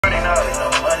up. Ain't no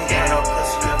money, ain't no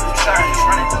pussy ever change.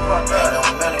 Running the fuck up. Ain't no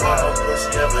money, ain't no pussy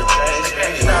ever change. They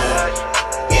can't stop us.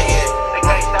 Yeah. They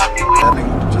can't stop you. That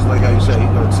nigga, just like how you say, he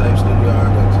go to the same studio I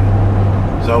go to.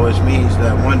 So which means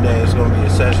that one day it's gonna be a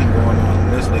session going on,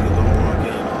 and this nigga gonna walk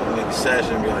in on the nigga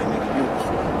session and be like, nigga, you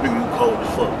cold as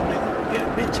fuck, nigga. Yeah,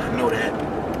 bitch, I know that.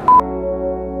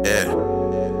 Yeah.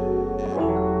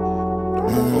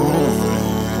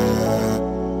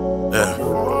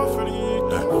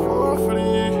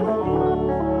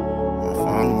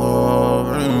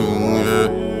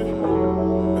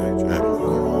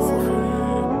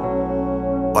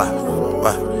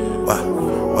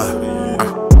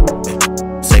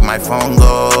 My phone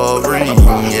go ring,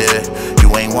 yeah.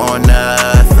 You ain't want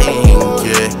nothing,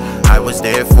 yeah. I was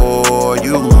there for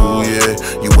you, yeah.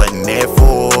 You wasn't there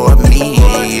for me,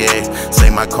 yeah. Say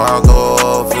my car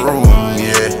go through,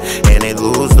 yeah. And it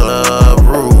lose the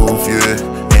roof,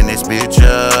 yeah. And this bitch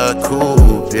a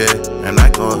coupe, yeah. And I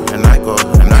go, and I go,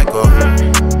 and I go.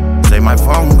 Say my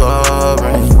phone go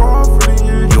ring.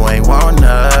 You ain't want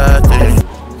nothing.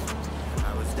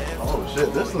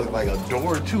 Shit, this looks like a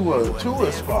door to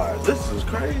a spot. This is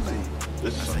crazy.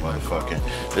 This is some motherfucking,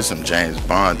 this some James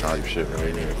Bond type shit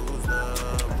right here.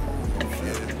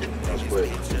 That's quick.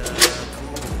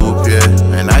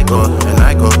 Yeah, and I go, and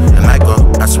I go, and I go.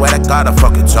 I swear to God I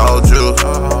fucking told you.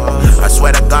 I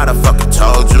swear to God I fucking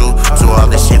told you. To all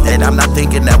the shit that I'm not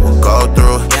thinking that we'll go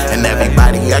through. And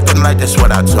everybody acting like that's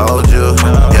what I told you.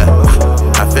 Yeah.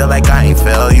 I feel like I ain't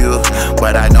fail you,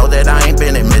 but I know that I ain't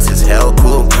been in Mrs. Hell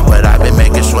Cool. But I've been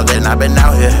making sure that I've been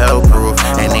out here hell proof.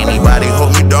 And anybody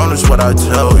hold me down is what I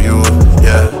tell you,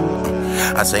 yeah.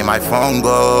 I say my phone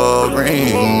go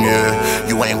ring, yeah.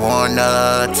 You ain't want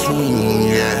nothing,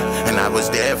 yeah. And I was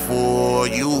there for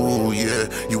you, yeah.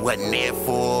 You wasn't there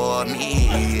for me,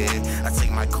 yeah. I say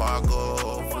my car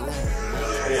go ring.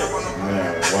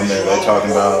 Man, one day they're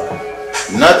talking about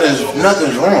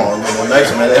nothing's wrong. And the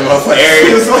next minute, that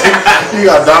motherfucker was like, you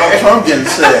got Donald Trump getting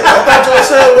sick. I thought y'all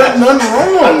said there wasn't nothing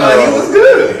wrong. I thought he was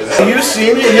good. You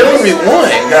seen it? Hillary won.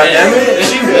 Goddammit.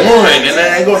 She won. And they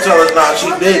ain't gonna tell us nah, she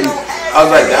didn't. I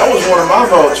was like, that was one of my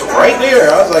votes right there.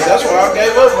 I was like, that's why I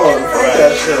gave up on it. Fuck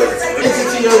that shit.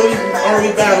 Entity are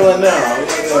we battling now? I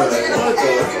was like, what the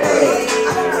fuck?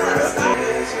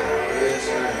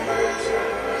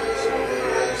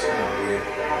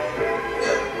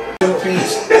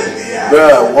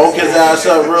 Bruh, woke his ass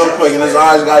up real quick and his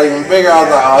eyes got even bigger. I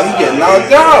was like, oh, he getting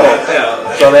knocked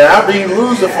out. So then after he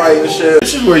lose the fight and shit,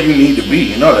 this is where you need to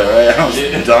be. You know that, right? I was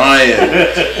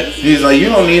dying. He's like, you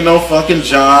don't need no fucking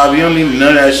job. You don't need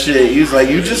none of that shit. He's like,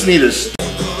 you just need a...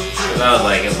 I was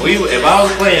like, if I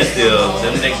was playing still,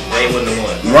 them niggas, they wouldn't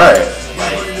have won. Right.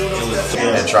 Like, it was...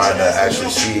 And trying to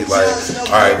actually see, like,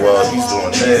 alright, well, he's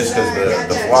doing this because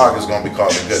the vlog is going to be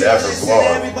called the Good Effort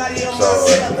Vlog.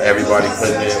 So everybody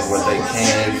putting in what they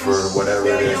can for whatever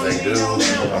it is they do.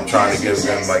 I'm trying to give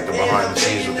them, like, the behind the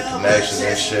scenes with the connections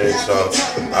and shit. So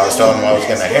I was telling him I was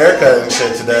getting a haircut and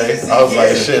shit today. I was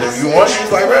like, shit, if you want,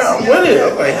 he's like, man, I'm with it. I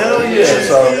was like, hell yeah.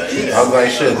 So I was like,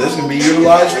 shit, this can be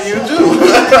utilized for you too.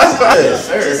 Yes,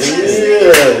 sir. Yeah.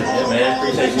 Yeah, man,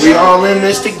 appreciate you. We all in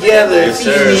this together. Yes,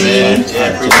 sir, man.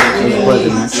 Yeah, appreciate you.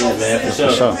 Yeah, man, for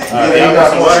sure. Alright, y'all got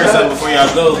some water or something before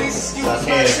y'all go? I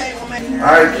can.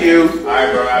 Alright, Q. Alright,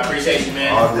 bro, I appreciate you,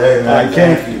 man. All day, man.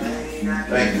 Thank you.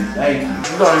 Thank you. Thank you.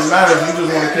 It don't even matter if you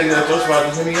just want to kick it at your spot,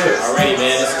 just hit me up. Alrighty,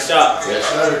 man, it's a shop. Yes,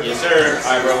 sir. Yes, sir.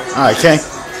 Alright, bro. Alright, King.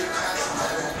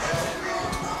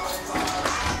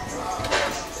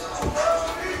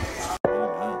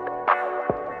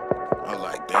 I was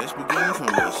like, that's beginning from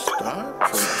the start?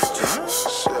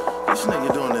 This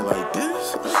nigga doing it like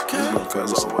this? Okay.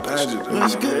 Because it's magic, dude.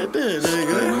 What's good there,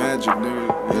 nigga? Magic, dude.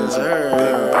 Yes, sir.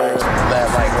 That,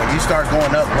 like, when you start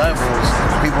going up levels,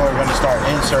 people are going to start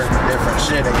inserting different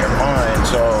shit in your mind.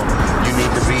 So you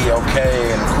need to be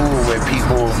okay and cool with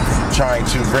people trying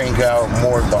to bring out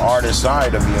more of the artist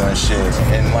side of you and shit.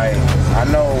 And like, I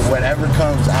know whatever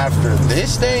comes after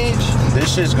this stage,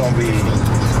 this shit's gonna be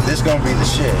the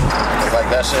shit.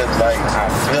 Like that shit, like I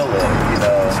feel it, you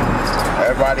know.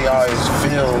 Everybody always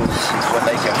feels when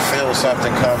they can feel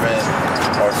something coming,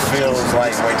 or feels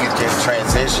like when you can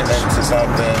transition into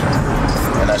something,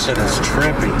 and that shit is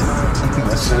trippy.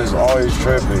 That shit is always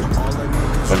trippy.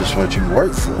 But it's what you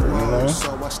work for, you know?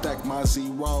 So I stack my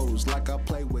zeros like I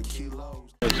play with kilos.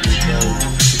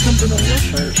 Something on your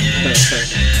shirt.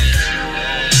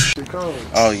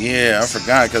 Oh yeah, I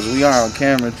forgot because we are on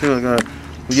camera too.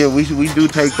 Yeah, we do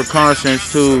take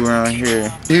precautions too around here.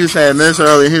 He was saying this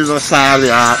earlier. He was on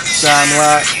sidewalk. You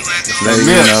know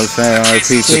what I'm saying? All the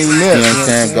people. You know what I'm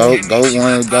saying? Goat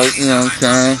one, goat. You know what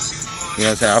I'm saying? You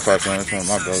know what I'm saying? I fuck with him. That's one of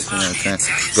my bros. You know what I'm saying?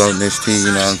 Go this team.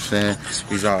 You know what I'm saying?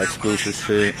 He's all exclusive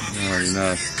shit. You already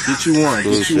know. Get you one.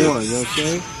 Get you one. You know what I'm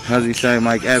saying? How's he say,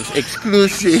 Mike?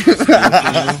 Exclusive.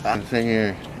 I'm saying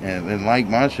here, and like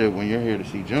my shit, when you're here to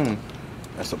see June,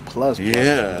 that's a plus.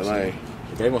 Yeah, like.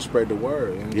 They gonna spread the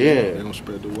word. Yeah. They gonna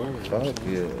spread the word. Fuck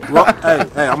yeah.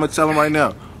 Hey, I'm gonna tell them right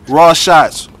now. Raw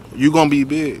shots. You gonna be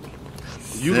big.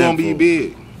 You gonna be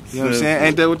big. You know what I'm saying?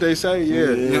 Ain't that what they say?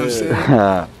 Yeah. You know what I'm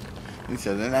saying? He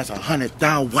said, then that's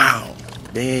 100,000. Wow.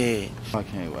 Yeah. I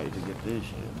can't wait to get this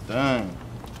shit done.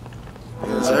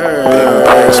 Yes, sir.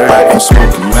 I'm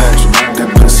smoking magic, that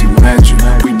pussy magic.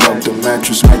 We broke the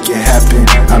mattress, make it happen.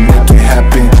 I make it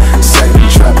happen. Say you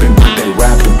trapping, but they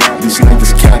rapping. These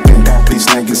niggas capping, these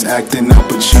niggas acting up,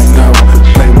 but you know,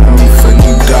 play with me for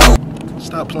you, dog.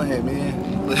 Stop playing,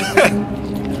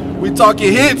 man. We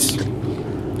talking hits.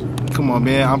 Come on,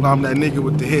 man. I'm that nigga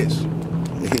with the hits.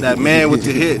 That man with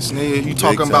the hits, nigga. You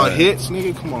talking about hits,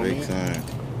 nigga? Come on, big man. Time.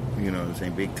 You know what I'm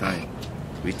saying? Big time.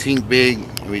 We think big,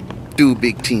 we do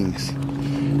big things.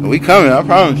 And we coming, I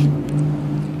promise you.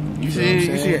 You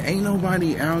see, ain't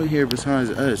nobody out here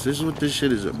besides us. This is what this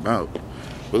shit is about.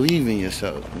 Believe in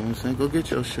yourself. You know what I'm saying? Go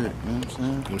get your shit. You know what I'm saying? You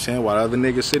know what I'm saying? While other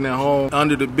niggas sitting at home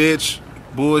under the bitch,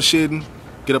 bullshitting,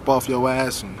 get up off your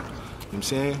ass and, you know what I'm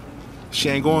saying? She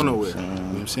ain't going nowhere. You know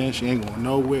what I'm saying? She ain't going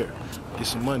nowhere. Get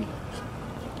some money.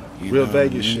 Real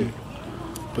Vegas shit.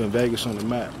 Putting Vegas on the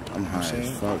map. I'm high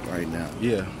as fuck right now.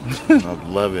 Yeah. I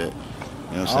love it.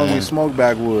 You know what I'm saying? I only smoke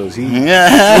backwoods. All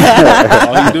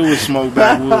he do is smoke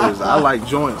backwoods. I like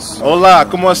joints. Hola,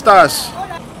 ¿cómo estás?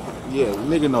 Yeah,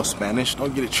 nigga know Spanish.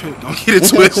 Don't get it tricked. Don't get it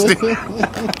twisted.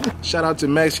 Shout out to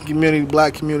Mexican community,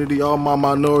 black community, all my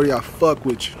minority. I fuck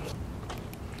with you.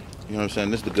 You know what I'm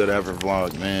saying? This is the Good Ever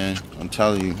vlog, man. I'm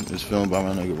telling you, it's filmed by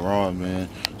my nigga Raw, man.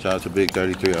 Shout out to Big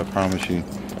 33, I promise you.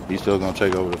 He's still gonna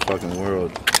take over the fucking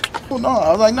world. Oh, no,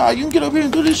 I was like, nah, you can get up here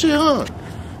and do this shit, huh?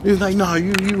 He was like, nah,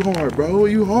 you hard, bro,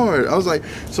 you hard. I was like,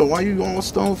 so why you on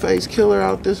Stone Face Killer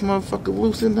out this motherfucker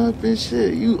loosen up and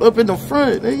shit? You up in the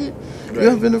front, nigga. You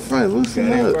up in the front,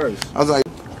 loosen up. First. I was like,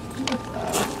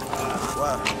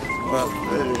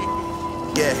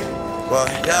 yeah, well,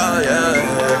 yeah.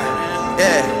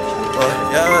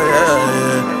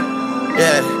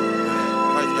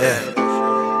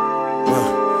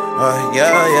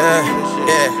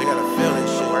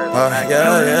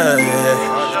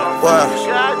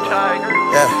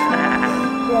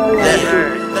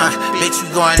 Bitch, you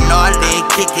going all in,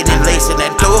 kicking and lacing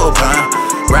that dope, huh?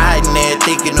 Riding there,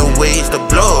 thinking of ways to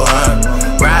blow, huh?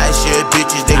 Ride shit,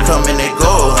 bitches, they come and they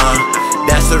go, huh?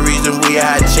 That's the reason we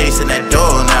out chasing that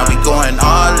door. Now we going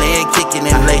all in, kicking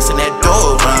and lacing that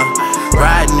door, huh?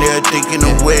 Riding there, thinking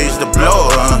of ways to blow,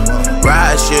 huh?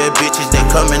 Ride shit, bitches, they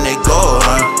come and they go,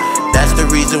 huh? That's the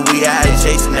reason we out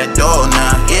chasing that door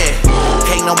now, yeah.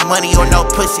 Can't no money or no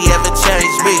pussy ever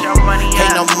change me.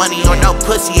 Can't no money or no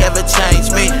pussy ever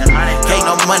change me. Can't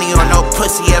no money or no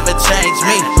pussy ever change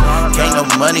me. Can't no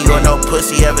money or no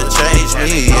pussy ever change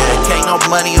me, yeah. Can't no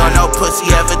money or no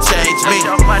pussy ever change me.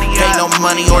 Can't no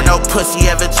money or no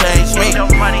pussy ever change me.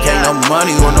 Can't no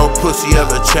money or no pussy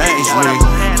ever change me.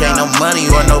 Can't no money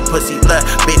or no pussy left.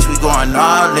 Bitch, we going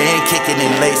all in, kicking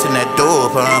and lacing that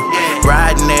door, huh?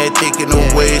 Riding there, thinking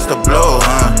of ways to blow,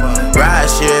 huh? Ride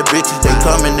shit, bitches, they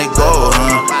come and they go,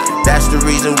 huh? That's the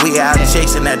reason we out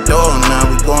chasing that door now.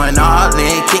 We going all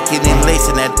in, kicking and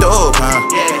lacing that door, huh?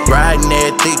 Riding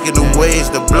there, thinking of ways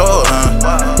to blow,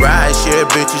 huh? Ride shit,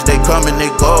 bitches, they come and they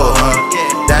go, huh?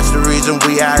 That's the reason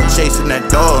we out chasing that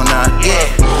door now, yeah.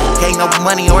 Can't no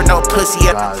money or no pussy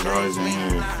ever change me.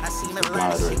 I seen a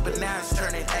lot of shit, but now it's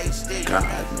turning HD. God,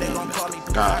 man,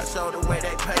 Mr. God.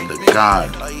 The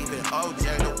God.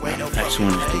 Next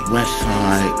one is the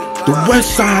Westside. The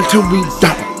Westside till we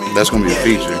die. That's gonna be a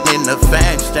feature. In the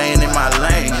fam, staying in my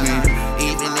lane.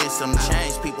 Even if some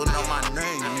change, people know my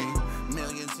name.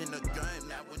 Millions in the game,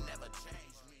 that would never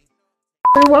change me.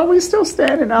 Why are we still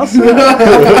standing outside?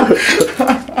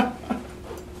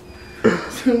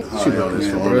 She know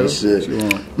this one, bro. Shit.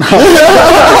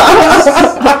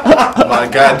 My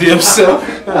goddamn self.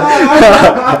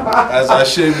 As I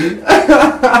should be.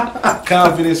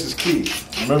 Confidence is key.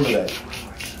 Remember that.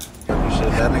 You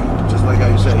said that nigga, just like how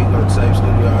you said, he go to the same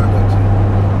studio I go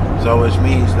to. So which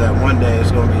means that one day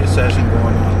it's gonna be a session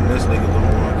going on, and this nigga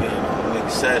gonna walk in on the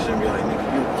nigga session and be like, nigga,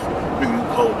 you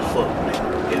cold as fuck, nigga.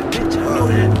 Yeah, bitch, I know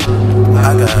that.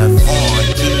 I got